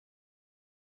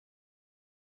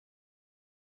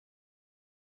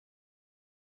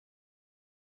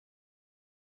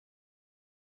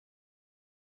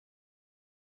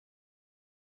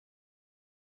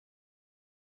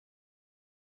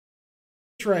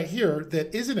right here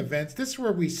that isn't events, this is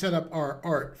where we set up our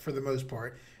art for the most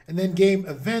part. And then game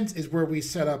events is where we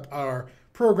set up our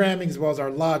programming as well as our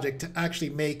logic to actually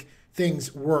make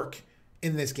things work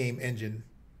in this game engine.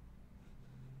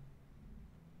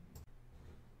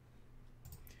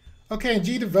 Okay, in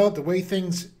Gdevelop, the way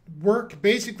things work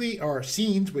basically are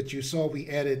scenes, which you saw we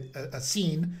added a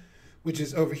scene, which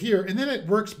is over here. And then it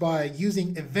works by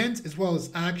using events as well as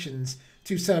actions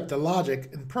to set up the logic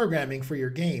and programming for your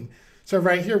game. So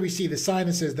right here we see the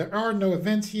sinuses. There are no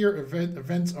events here.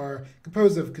 Events are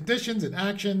composed of conditions and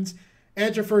actions.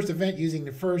 Add your first event using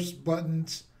the first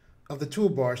buttons of the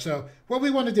toolbar. So what we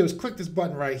want to do is click this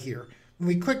button right here. When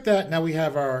we click that, now we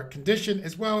have our condition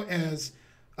as well as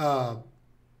a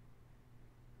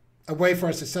way for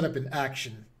us to set up an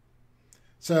action.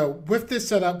 So with this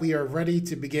setup, we are ready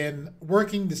to begin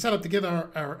working the setup to get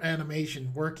our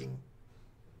animation working.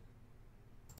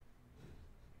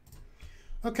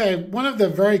 Okay, one of the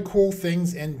very cool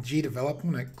things in Gdevelop,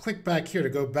 I'm going to click back here to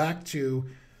go back to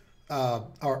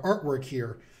our artwork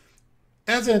here.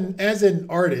 As an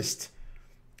artist,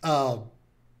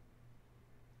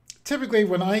 typically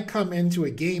when I come into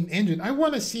a game engine, I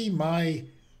want to see my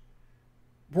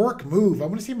work move. I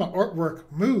want to see my artwork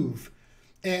move.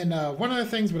 And one of the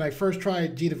things when I first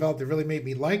tried Gdevelop that really made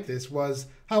me like this was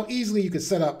how easily you could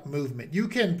set up movement. You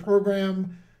can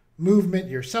program movement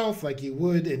yourself like you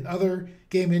would in other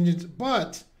game engines,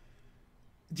 but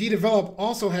Gdevelop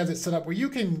also has it set up where you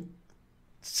can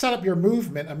set up your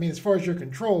movement, I mean, as far as your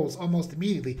controls, almost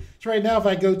immediately. So right now, if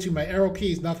I go to my arrow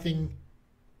keys, nothing,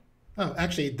 oh,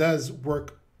 actually it does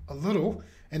work a little,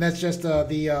 and that's just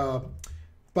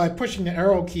by pushing the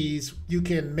arrow keys, you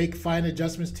can make fine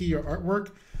adjustments to your artwork.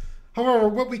 However,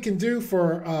 what we can do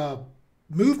for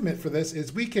movement for this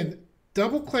is we can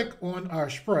double click on our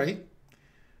sprite.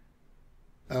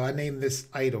 I named this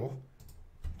idle.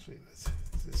 Actually,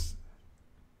 this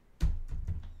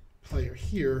player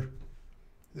here,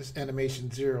 this animation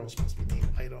 0 is supposed to be named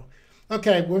idle.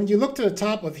 Okay, when you look to the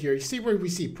top of here, you see where we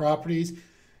see properties.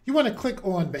 You want to click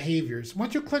on behaviors.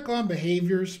 Once you click on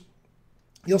behaviors,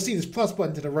 you'll see this plus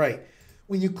button to the right.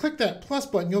 When you click that plus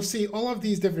button, you'll see all of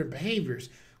these different behaviors.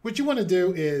 What you want to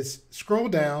do is scroll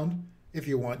down if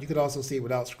you want. You could also see it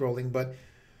without scrolling, but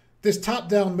this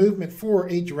top-down movement for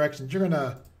 8 directions, you're going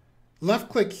to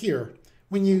left-click here.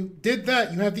 When you did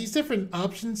that, you have these different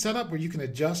options set up where you can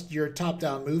adjust your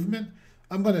top-down movement.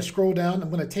 I'm going to scroll down. I'm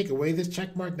going to take away this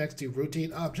check mark next to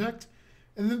Rotate Object,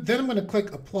 and then I'm going to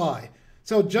click Apply.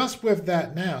 So just with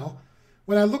that now,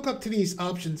 when I look up to these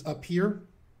options up here,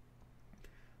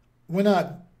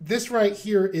 this right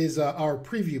here is our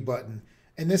preview button,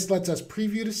 and this lets us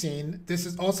preview the scene.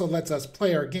 This also lets us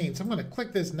play our game. So I'm going to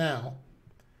click this now.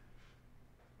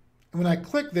 And when I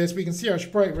click this, we can see our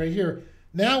sprite right here.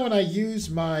 Now when I use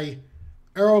my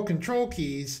arrow control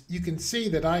keys, you can see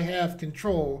that I have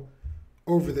control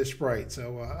over the sprite.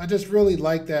 So I just really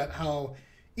like that, how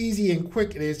easy and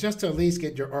quick it is just to at least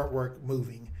get your artwork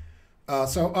moving. I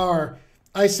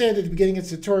said at the beginning of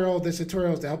this tutorial is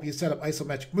to help you set up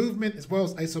isometric movement as well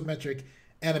as isometric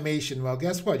animation. Well,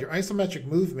 guess what? Your isometric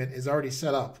movement is already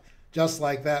set up just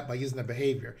like that by using the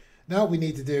behavior. Now what we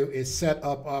need to do is set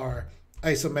up our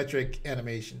isometric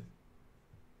animation.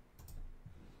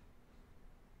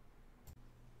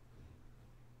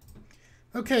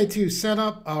 Okay, to set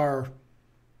up our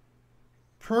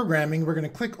programming, we're going to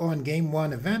click on Game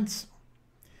 1 Events.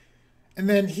 And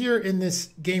then here in this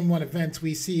Game 1 Events,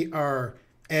 we see our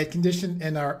add condition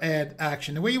and our add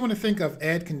action. The way you want to think of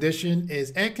add condition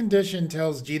is add condition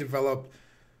tells Gdevelop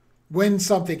when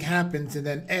something happens, and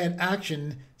then add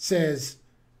action says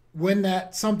when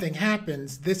that something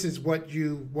happens, this is what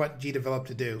you want Gdevelop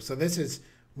to do. So this is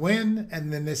when,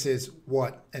 and then this is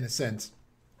what, in a sense.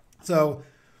 So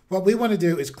what we want to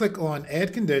do is click on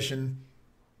add condition.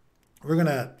 We're going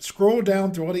to scroll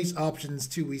down through all these options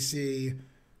till we see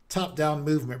top-down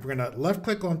movement. We're going to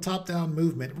left-click on top-down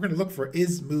movement. We're going to look for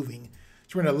is moving.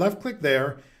 So we're going to left-click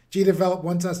there. Gdevelop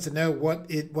wants us to know what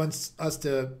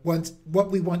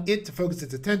we want it to focus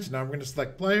its attention on. We're going to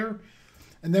select player.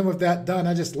 And then with that done,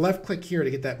 I just left-click here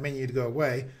to get that menu to go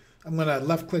away. I'm going to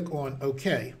left-click on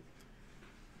OK.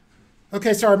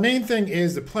 Okay, so our main thing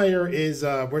is the player is,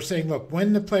 we're saying, look,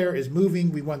 when the player is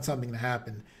moving, we want something to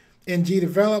happen. In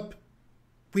Gdevelop,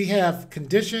 we have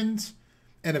conditions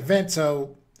and events.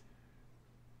 So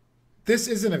this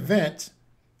is an event,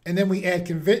 and then we add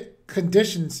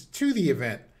conditions to the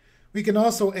event. We can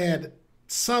also add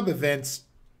sub-events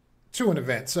to an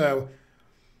event. So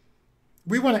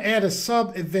we want to add a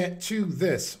sub-event to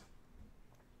this.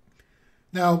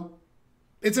 Now,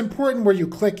 it's important where you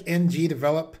click in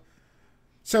Gdevelop.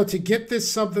 So to get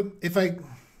this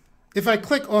if I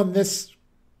click on this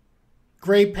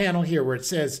gray panel here where it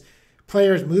says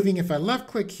players moving, if I left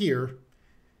click here,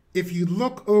 if you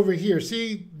look over here,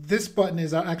 see this button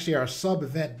is actually our sub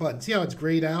event button. See how it's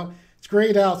grayed out? It's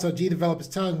grayed out, so Gdevelop is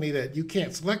telling me that you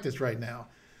can't select this right now.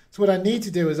 So what I need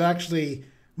to do is actually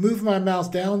move my mouse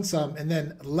down some and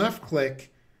then left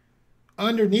click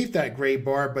underneath that gray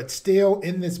bar, but still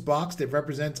in this box that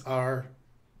represents our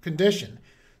condition.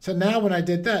 So now when I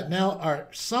did that, now our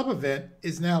sub event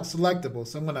is now selectable.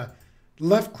 So I'm going to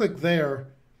left click there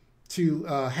to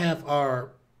have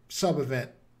our sub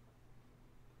event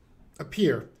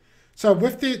appear. So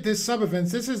with this sub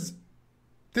events, this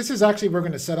is actually, we're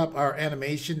going to set up our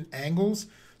animation angles.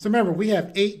 So remember, we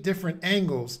have 8 different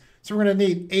angles. So we're going to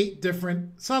need 8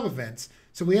 different sub events.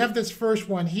 So we have this first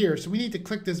one here. So we need to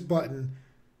click this button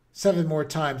 7 more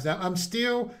times. Now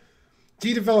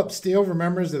Gdevelop still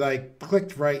remembers that I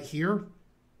clicked right here.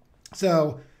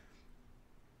 So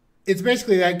it's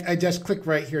basically, I just clicked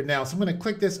right here now. So I'm going to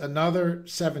click this another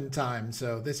 7 times.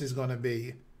 So this is going to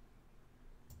be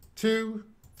 2,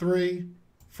 3,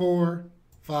 4,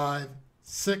 5,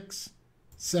 6,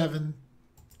 7,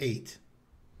 8.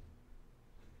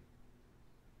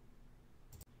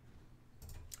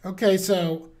 Okay,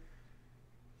 so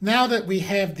now that we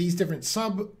have these different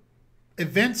sub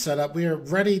events set up, we are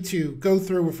ready to go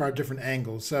through with our different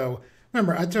angles. So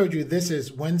remember, I told you this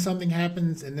is when something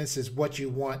happens and this is what you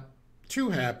want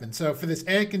to happen. So for this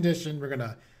add condition, we're going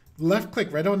to left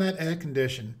click right on that add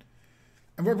condition.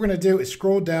 And what we're going to do is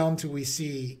scroll down till we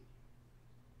see,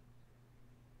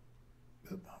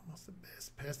 almost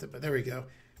past it, but there we go,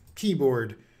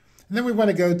 keyboard. And then we want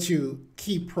to go to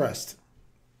key pressed.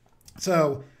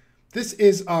 So this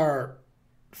is our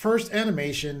first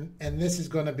animation, and this is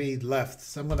going to be left.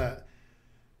 So I'm going to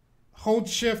hold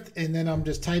shift, and then I'm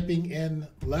just typing in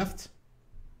left.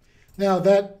 Now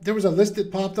that there was a list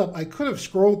that popped up, I could have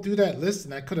scrolled through that list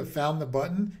and I could have found the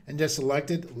button and just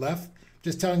selected left.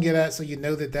 Just telling you that so you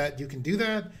know that you can do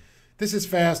that. This is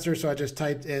faster, so I just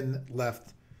typed in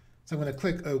left. So I'm going to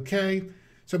click OK.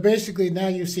 So basically now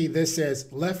you see this says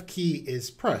left key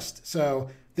is pressed. So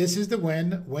this is the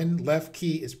when left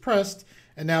key is pressed.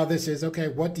 And now this is, okay,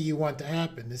 what do you want to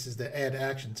happen? This is the add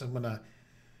action. So I'm going to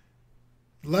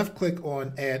left click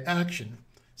on add action.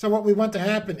 So what we want to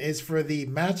happen is for the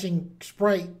matching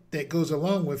sprite that goes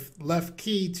along with left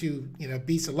key to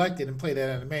be selected and play that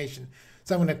animation.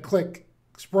 So I'm going to click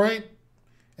sprite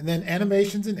and then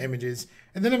animations and images.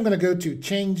 And then I'm going to go to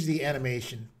change the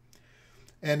animation.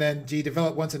 And then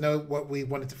Gdevelop wants to know what we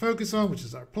wanted to focus on, which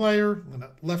is our player. I'm going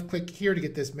to left click here to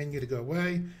get this menu to go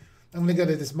away. I'm going to go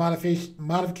to this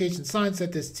modification sign,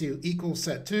 set this to equal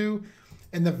set to,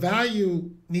 and the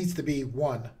value needs to be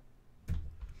 1.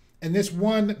 And this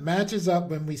 1 matches up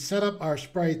when we set up our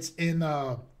sprites in,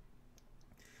 when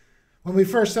we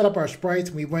first set up our sprites,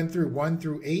 we went through 1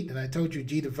 through 8, and I told you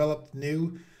Gdevelop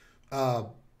knew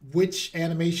which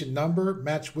animation number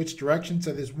matched which direction.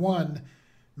 So this 1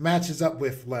 matches up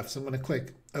with left. So I'm going to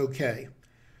click OK.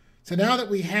 So now that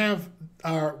we have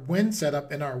our when set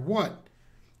up and our what,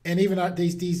 and even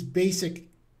these basic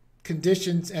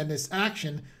conditions and this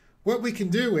action, what we can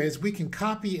do is we can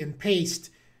copy and paste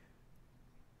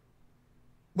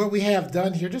what we have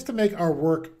done here just to make our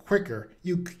work quicker.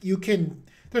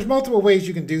 There's multiple ways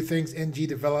you can do things in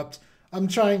Gdevelop. I'm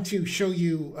trying to show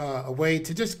you a way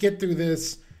to just get through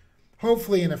this,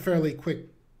 hopefully in a fairly quick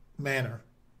manner.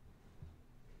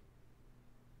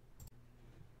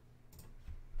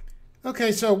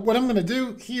 Okay, so what I'm going to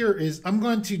do here is I'm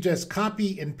going to just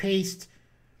copy and paste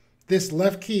this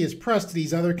left key is pressed to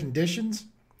these other conditions,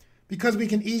 because we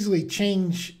can easily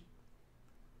change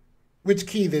which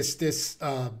key this is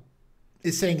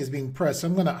saying is being pressed. So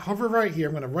I'm going to hover right here.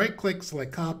 I'm going to right click,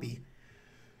 select copy.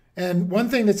 And one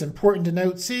thing that's important to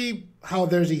note, see how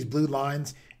there's these blue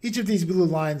lines? Each of these blue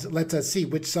lines lets us see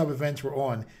which sub events we're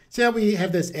on. See how we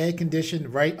have this add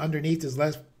condition right underneath this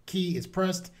left key is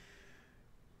pressed?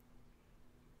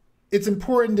 It's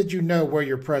important that you know where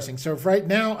you're pressing. So if right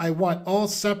now I want all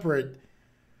separate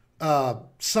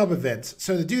sub events.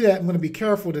 So to do that, I'm going to be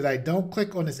careful that I don't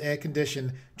click on this add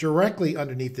condition directly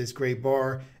underneath this gray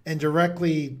bar and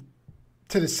directly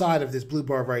to the side of this blue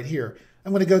bar right here.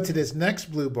 I'm going to go to this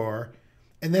next blue bar,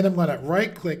 and then I'm going to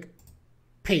right click,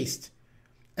 paste.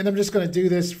 And I'm just going to do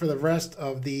this for the rest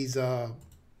of these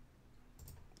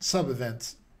sub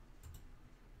events.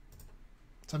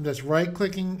 So I'm just right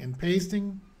clicking and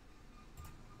pasting.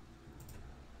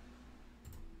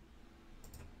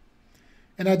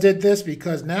 And I did this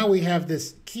because now we have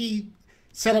this key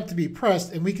set up to be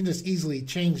pressed, and we can just easily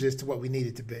change this to what we need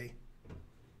it to be.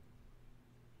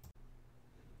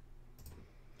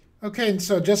 Okay, and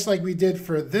so just like we did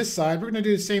for this side, we're going to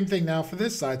do the same thing now for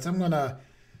this side. So I'm going to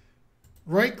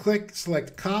right click,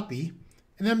 select copy,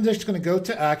 and then I'm just going to go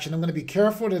to action. I'm going to be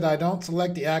careful that I don't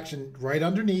select the action right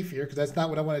underneath here because that's not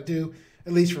what I want to do,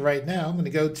 at least for right now. I'm going to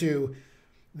go to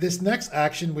this next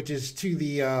action, which is to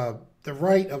the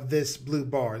right of this blue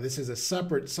bar. This is a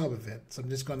separate sub event. So I'm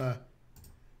just going to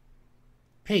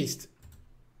paste.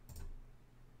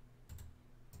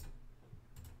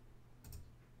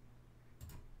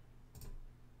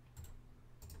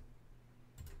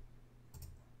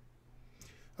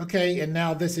 Okay, and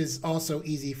now this is also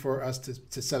easy for us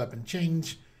to set up and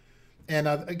change. And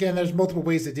again, there's multiple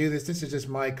ways to do this. This is just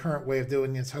my current way of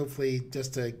doing this, hopefully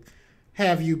just to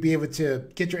have you be able to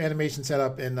get your animation set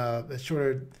up in a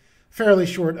fairly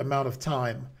short amount of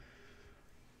time.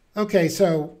 Okay,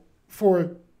 so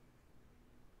for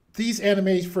these actions,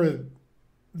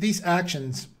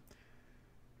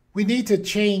 we need to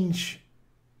change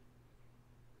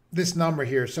this number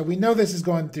here. So we know this is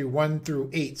going through 1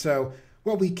 through 8. So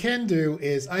what we can do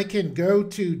is I can go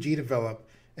to Gdevelop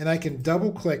and I can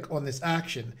double click on this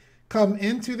action, come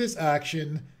into this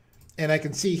action, and I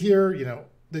can see here,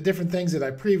 the different things that I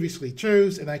previously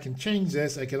chose, and I can change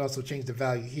this. I can also change the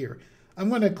value here. I'm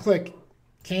going to click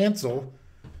cancel.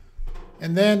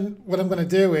 And then what I'm going to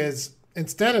do is,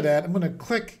 instead of that, I'm going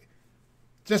to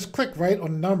just click right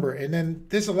on the number. And then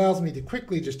this allows me to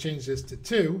quickly just change this to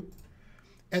 2.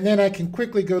 And then I can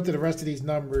quickly go to the rest of these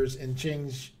numbers and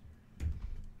change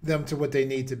them to what they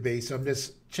need to be. So I'm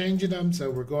just changing them.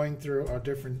 So we're going through our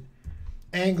different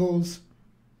angles.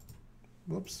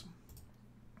 Whoops.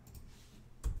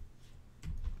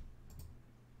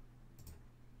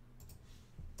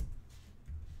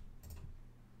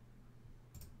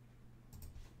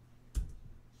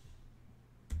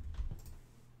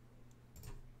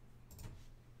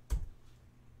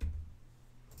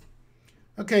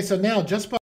 Okay, so now just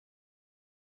by